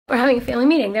having a family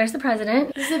meeting. There's the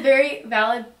president. This is a very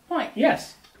valid point.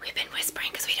 Yes. We've been whispering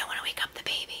because we don't want to wake up the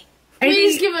baby.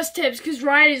 Please give us tips, because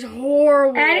Ryan is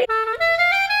horrible. We're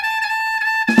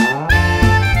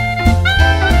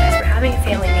having a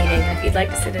family meeting. If you'd like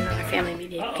to sit in on our family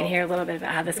meeting, you can hear a little bit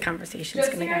about how this conversation is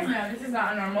Just going so to you go. guys know, this is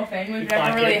not a normal thing. We've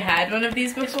never really had one of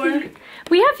these before.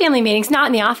 We have family meetings, not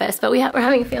in the office, but we're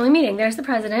having a family meeting. There's the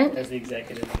president. As the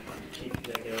executive, chief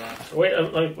executive officer. Wait,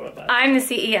 let me put that. I'm the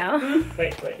CEO.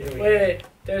 Wait, here we go. Wait,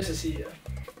 there's the CEO.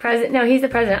 President? No, he's the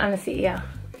president. I'm the CEO.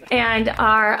 And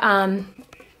our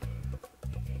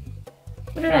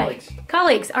what are Colleagues. they?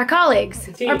 Colleagues. Our colleagues.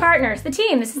 The team. Our partners. The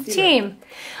team. This is the team.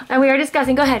 And we are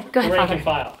discussing. Go ahead. Go ahead, Rank Father. and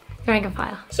file. The rank and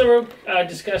file. So we're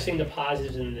discussing the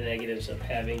positives and the negatives of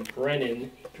having Brennan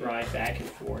drive back and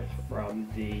forth from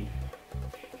the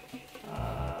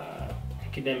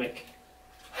academic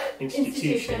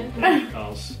institution that he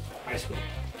calls high school.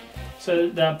 So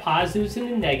the positives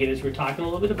and the negatives, we're talking a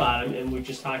little bit about them, and we're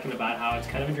just talking about how it's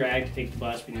kind of a drag to take the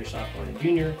bus when you're a sophomore and a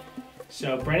junior.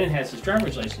 So Brennan has his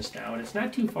driver's license now, and it's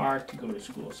not too far to go to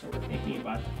school. So we're thinking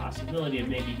about the possibility of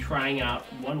maybe trying out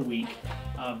 1 week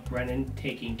of Brennan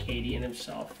taking Katie and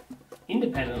himself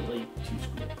independently to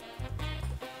school.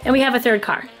 And we have a third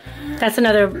car. That's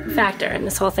another factor in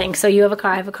this whole thing. So you have a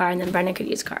car, I have a car, and then Brendan could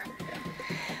use a car.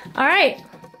 All right.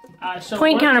 So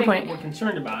Point, one counterpoint. thing that we're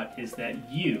concerned about is that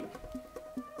you,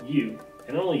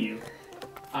 and only you,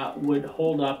 would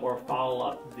hold up or follow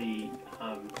up the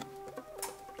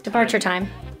Departure time.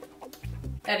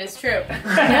 That is true.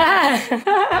 Yeah.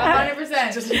 100%.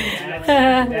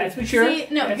 That's for sure. See,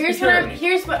 no, That's here's for what sure.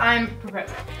 here's what I'm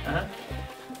proposing. Uh-huh.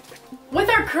 With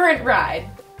our current ride,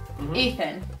 Mhm.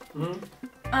 Ethan,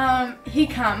 Mhm. he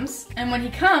comes, and when he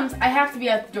comes, I have to be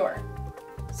out the door.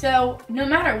 So no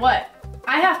matter what,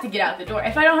 I have to get out the door.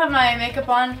 If I don't have my makeup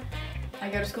on, I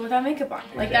go to school without makeup on.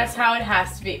 Like, that's how it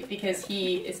has to be, because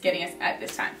he is getting us at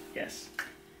this time. Yes.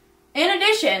 In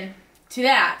addition to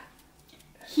that,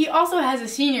 he also has a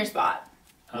senior spot,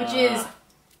 which is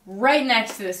right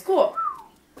next to the school.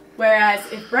 Whereas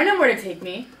if Brennan were to take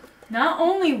me, not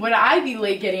only would I be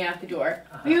late getting out the door,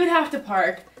 we would have to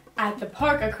park at the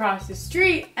park across the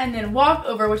street and then walk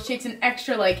over, which takes an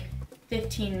extra like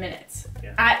 15 minutes.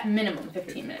 Yeah. At minimum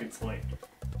 15 minutes. Good point.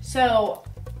 So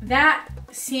that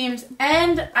seems,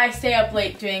 and I stay up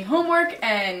late doing homework,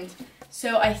 and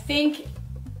so I think.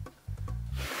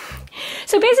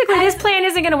 So basically, this plan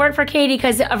isn't going to work for Katie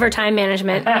because of her time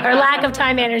management or lack of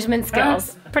time management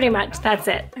skills. Pretty much, that's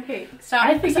it. Okay, so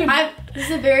I think this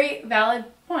is a very valid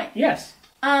point. Yes.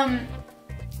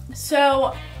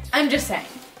 So I'm just saying,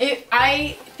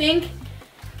 I think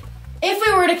if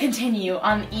we were to continue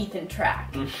on the Ethan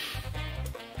track,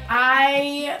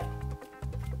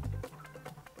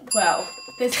 well,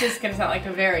 this is gonna sound like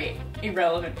a very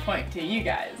irrelevant point to you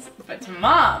guys, but to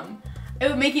Mom, it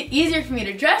would make it easier for me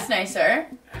to dress nicer,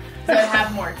 so I'd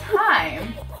have more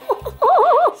time.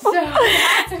 So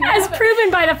As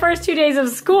proven by the first 2 days of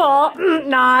school,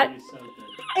 not.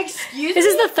 Excuse This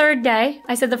me? is the third day.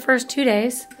 I said the first 2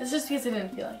 days. It's just because I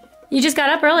didn't feel like it. You just got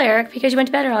up earlier because you went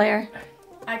to bed earlier.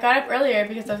 I got up earlier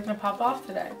because I was gonna pop off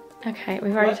today. Okay,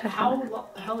 we've already touched on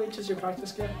How late does your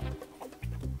practice get?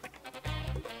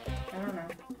 I don't know.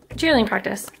 that. Cheerleading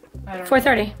practice. I don't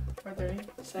 4:30. know. 4:30.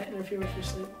 Does that interfere with your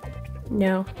sleep?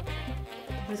 No.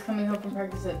 Who's coming home from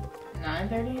practice at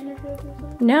 9:30 interfere with your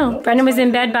sleep? No. Brendan was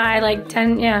in bed by like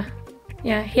 10, yeah.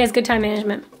 Yeah, he has good time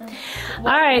management.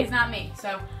 Well, All right. It's not me,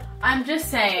 so I'm just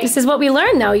saying. This is what we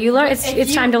learn though. You learn,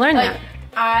 it's time to learn that.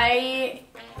 I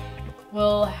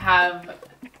will have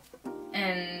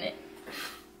an...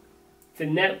 It's a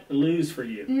net lose for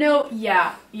you. No,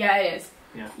 yeah, it is.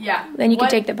 Yeah. Then you can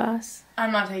take the bus.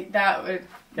 I'm not taking, that would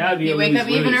That would be you a wake up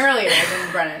even lose-lose. earlier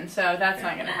than Brennan, so that's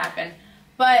not gonna happen.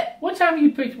 But What time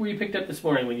were you picked up this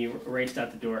morning when you raced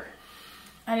out the door?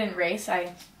 I didn't race,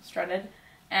 I strutted,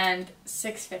 and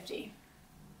 6:50.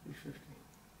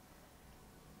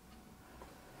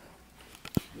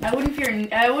 I wouldn't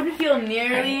feel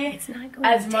nearly It's not going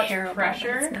as much terrible,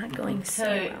 pressure but it's not going so to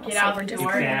well. get So out we're the just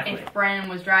door Exactly. if Brennan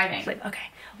was driving. like, okay.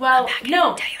 Well, back no,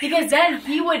 and tell you because then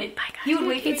he would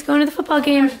wait. Kate's going to the football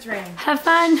game. It's raining. Have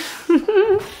fun.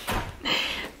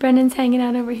 Brendan's hanging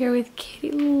out over here with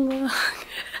Katie. Look.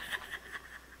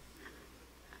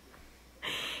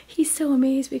 He's so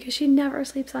amazed because she never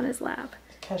sleeps on his lap.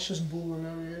 Cat's just booing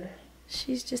over there.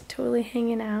 She's just totally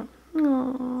hanging out.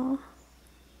 Aww.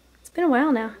 It's been a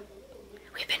while now.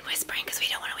 We've been whispering because we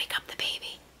don't want to wake up the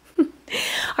baby.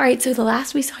 All right, so the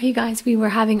last we saw you guys, we were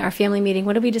having our family meeting.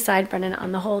 What did we decide, Brendan,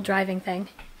 on the whole driving thing?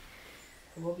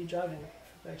 We'll be driving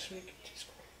next week to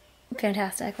school.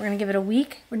 Fantastic. We're going to give it a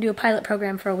week. We're going to do a pilot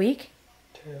program for a week.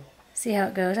 2. See how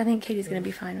it goes. I think Katie's gonna be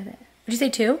fine with it. Would you say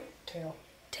 2? Tail.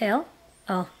 Tail?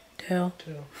 Oh, tail.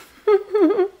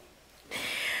 Tail.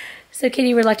 So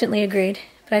Katie reluctantly agreed,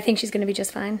 but I think she's gonna be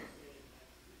just fine.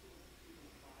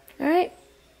 All right,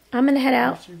 I'm gonna head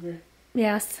out.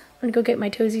 Yes, I'm gonna go get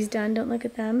my toesies done. Don't look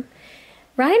at them.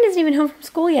 Ryan isn't even home from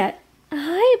school yet.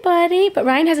 Hi, buddy. But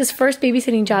Ryan has his first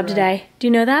babysitting job today. Do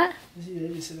you know that? Is he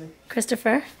babysitting?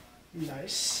 Christopher.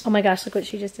 Nice. Oh my gosh, look what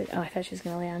she just did. Oh, I thought she was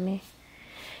gonna lay on me.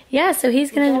 Yeah, so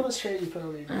he's Look at all gonna. this hair you put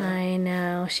on me, bro. I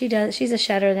know she does. She's a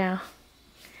shedder now.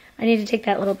 I need to take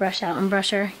that little brush out and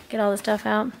brush her. Get all the stuff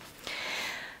out. All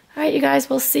right, you guys.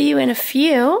 We'll see you in a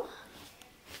few.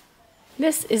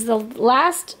 This is the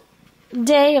last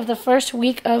day of the first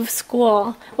week of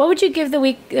school. What would you give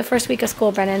the first week of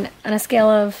school, Brennan, on a scale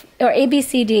of, or A, B,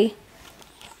 C, D,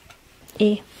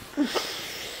 E?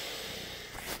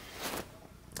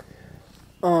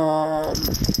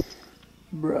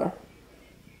 Bruh.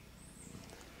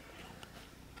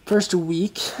 First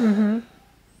week. Mm-hmm.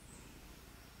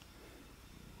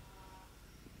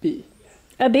 B.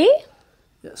 A B?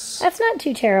 Yes. That's not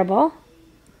too terrible,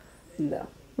 No.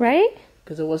 right?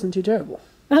 Because it wasn't too terrible.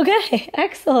 Okay,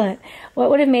 excellent. What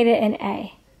would have made it an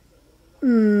A?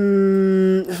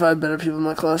 If I had better people in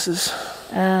my classes.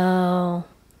 Oh.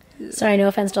 Yeah. Sorry, no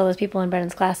offense to all those people in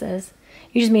Brennan's classes.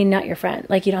 You just mean not your friend.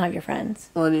 Like you don't have your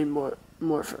friends. Oh, I need more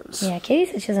friends. Yeah, Katie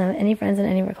said she doesn't have any friends in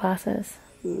any of her classes.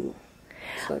 Ooh,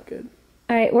 it's not good.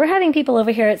 All right, we're having people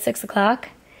over here at 6 o'clock,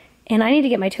 and I need to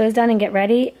get my toes done and get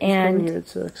ready. Coming And here at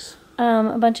 6.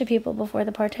 a bunch of people before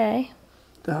the party.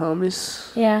 The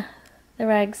homies. Yeah, the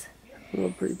regs. A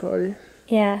little pre-party.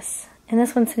 Yes. And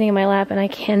this one's sitting in my lap, and I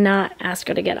cannot ask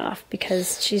her to get off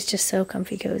because she's just so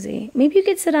comfy cozy. Maybe you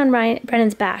could sit on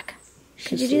Brennan's back.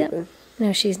 Could you do that?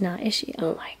 No, she's not, is she?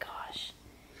 Oh my gosh.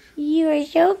 You are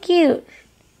so cute.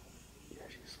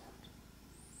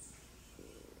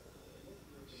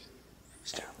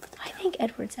 I think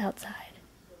Edward's outside.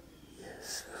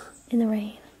 Yes. In the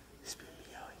rain. He's been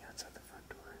yelling outside the front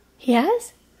door. He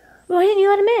has? Yeah. Why didn't you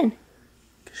let him in?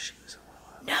 Because she was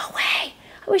allowed. No way.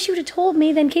 I wish you would have told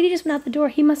me. Then Katie just went out the door.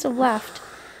 He must have left.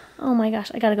 Oh my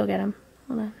gosh. I gotta go get him.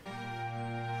 Hold on.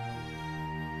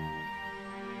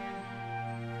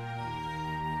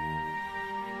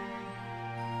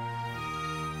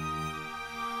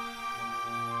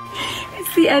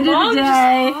 It's the end of the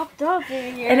day.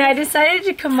 And I decided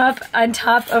to come up on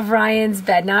top of Ryan's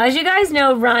bed. Now, as you guys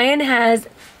know, Ryan has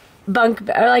bunk,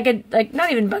 or like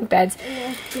not even bunk beds.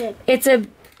 It's a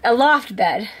loft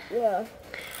bed. Yeah.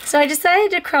 So I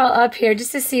decided to crawl up here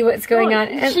just to see what's going on.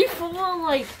 Is she full of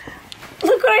like...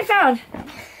 Look what I found.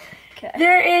 Okay.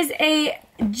 There is a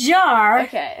jar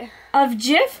of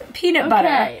Jif peanut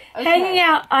butter hanging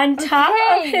out on top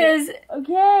of his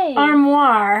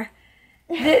armoire.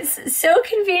 That's so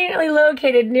conveniently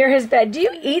located near his bed. Do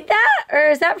you eat that, or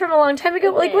is that from a long time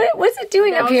ago? Like, what's it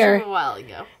doing up here? From a while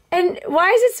ago. And why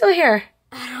is it still here?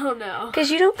 I don't know.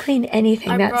 Because you don't clean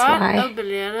anything. That's why. I brought a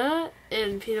banana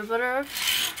and peanut butter.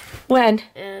 When?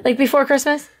 And like before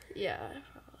Christmas? Yeah,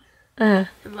 probably.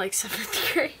 In like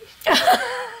 7th grade.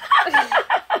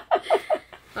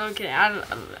 Okay, I don't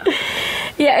know.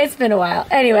 Yeah, it's been a while.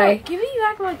 Anyway. Oh, give me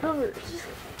back my covers.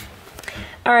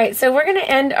 All right, so we're going to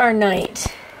end our night.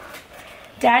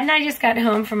 Dad and I just got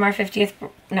home from our 50th,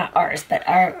 not ours, but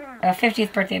our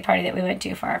 50th birthday party that we went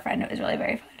to for our friend. It was really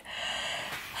very fun.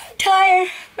 I'm tired.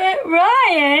 But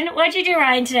Ryan, what'd you do,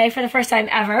 Ryan, today for the first time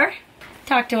ever?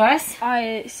 Talk to us.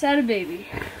 I sat a baby.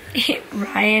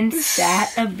 Ryan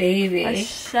sat a baby. I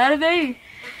sat a baby.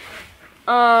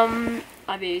 I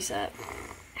babysat.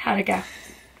 How'd it go?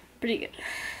 Pretty good.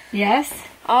 Yes?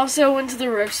 I also went to the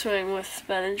rip swing with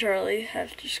Ben and Charlie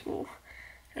after school.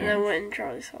 And then went in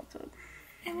Charlie's hot tub.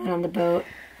 And went on the boat.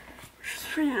 Which was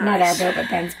pretty nice. Not our boat, but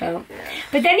Ben's boat.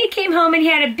 But then he came home and he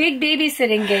had a big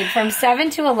babysitting gig from 7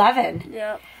 to 11.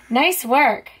 Yeah. Nice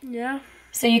work. Yeah.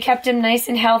 So you kept him nice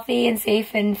and healthy and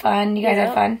safe and fun. You guys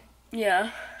had fun?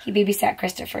 Yeah. He babysat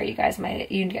Christopher. You guys might,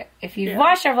 if you've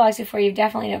watched our vlogs before, you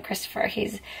definitely know Christopher.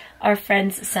 He's our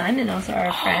friend's son and also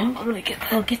our friend. I'm gonna get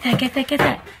that. Oh, get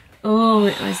that. Oh,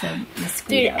 it was a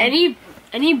mosquito. Dude,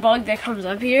 any bug that comes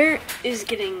up here is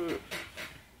getting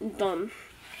done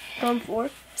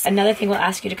for. Another thing we'll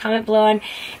ask you to comment below on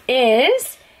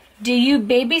is, do you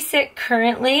babysit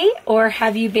currently or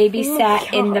have you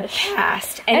babysat in the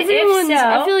past? And if so,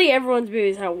 I feel like everyone's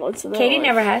babysat once in their Katie life.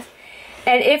 never has.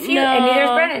 And if you, and neither is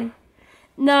Brennan.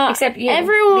 No, except you.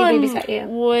 Everyone they babysat you.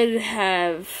 would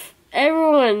have.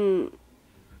 Everyone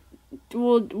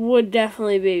would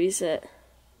definitely babysit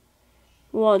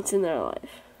once in their life.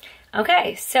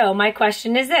 Okay, so my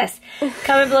question is this.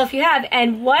 Comment below if you have.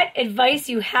 And what advice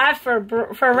you have for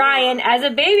Ryan as a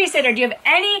babysitter. Do you have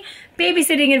any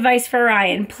babysitting advice for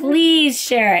Ryan? Please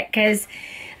share it. Because,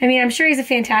 I mean, I'm sure he's a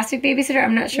fantastic babysitter.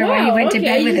 I'm not sure why he went to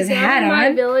bed with his hat on. My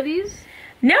abilities?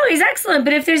 No, he's excellent.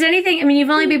 But if there's anything, I mean, you've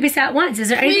only babysat once. Is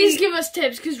there anything? Please give us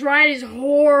tips, because Ryan is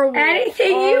horrible.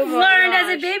 Anything you've learned as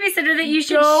a babysitter that you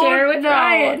should share with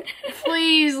Ryan?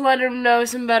 Please let him know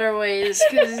some better ways,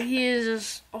 because he is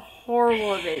just a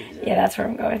horrible babysitter. Yeah, that's where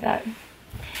I'm going with that.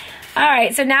 All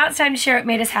right, so now it's time to share what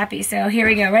made us happy. So here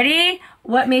we go. Ready?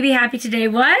 What made me happy today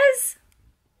was?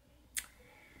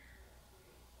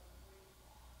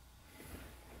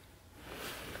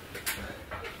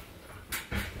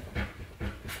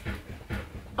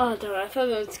 Oh, no, I thought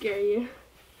that would scare you.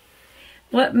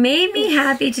 What made me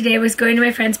happy today was going to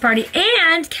my friend's party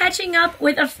and catching up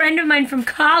with a friend of mine from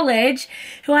college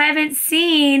who I haven't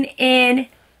seen in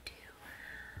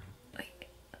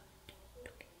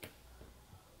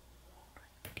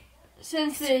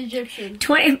Since the Egyptians.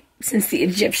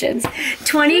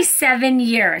 27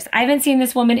 years. I haven't seen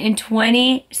this woman in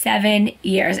 27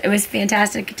 years. It was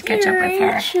fantastic to catch up with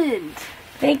her. Ancient.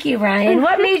 Thank you, Ryan.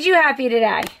 What made you happy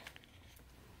today?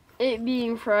 It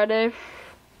being Friday.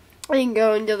 And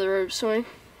going to the rope swing.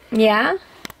 Yeah?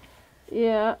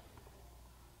 Yeah.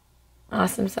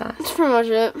 Awesome sauce. That's pretty much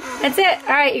it. That's it. All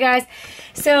right, you guys.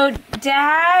 So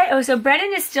so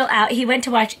Brennan is still out. He went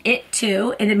to watch It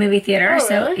 2 in the movie theater. Oh,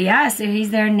 so really? yeah, so he's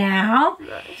there now.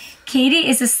 Nice. Katie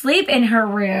is asleep in her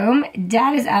room.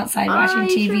 Dad is outside watching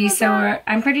TV, sure so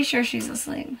I'm pretty sure she's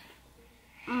asleep.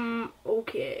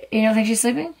 Okay. You don't think she's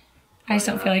sleeping? I just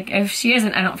don't feel like, if she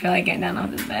isn't, I don't feel like getting down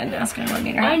off the bed and asking her what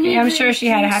made her happy. I'm sure she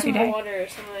had a happy day. Water or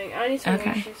something. I need some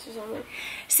water or something.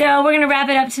 So we're going to wrap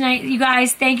it up tonight. You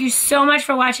guys, thank you so much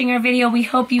for watching our video. We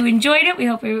hope you enjoyed it. We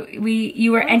hope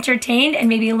you were entertained and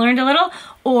maybe learned a little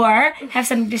or have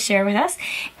something to share with us.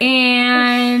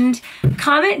 And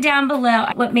comment down below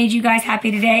what made you guys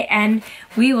happy today. And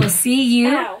we will see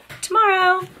you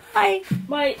tomorrow. Bye.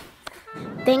 Bye.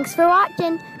 Thanks for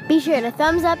watching. Be sure to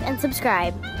thumbs up and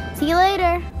subscribe. See you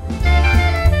later.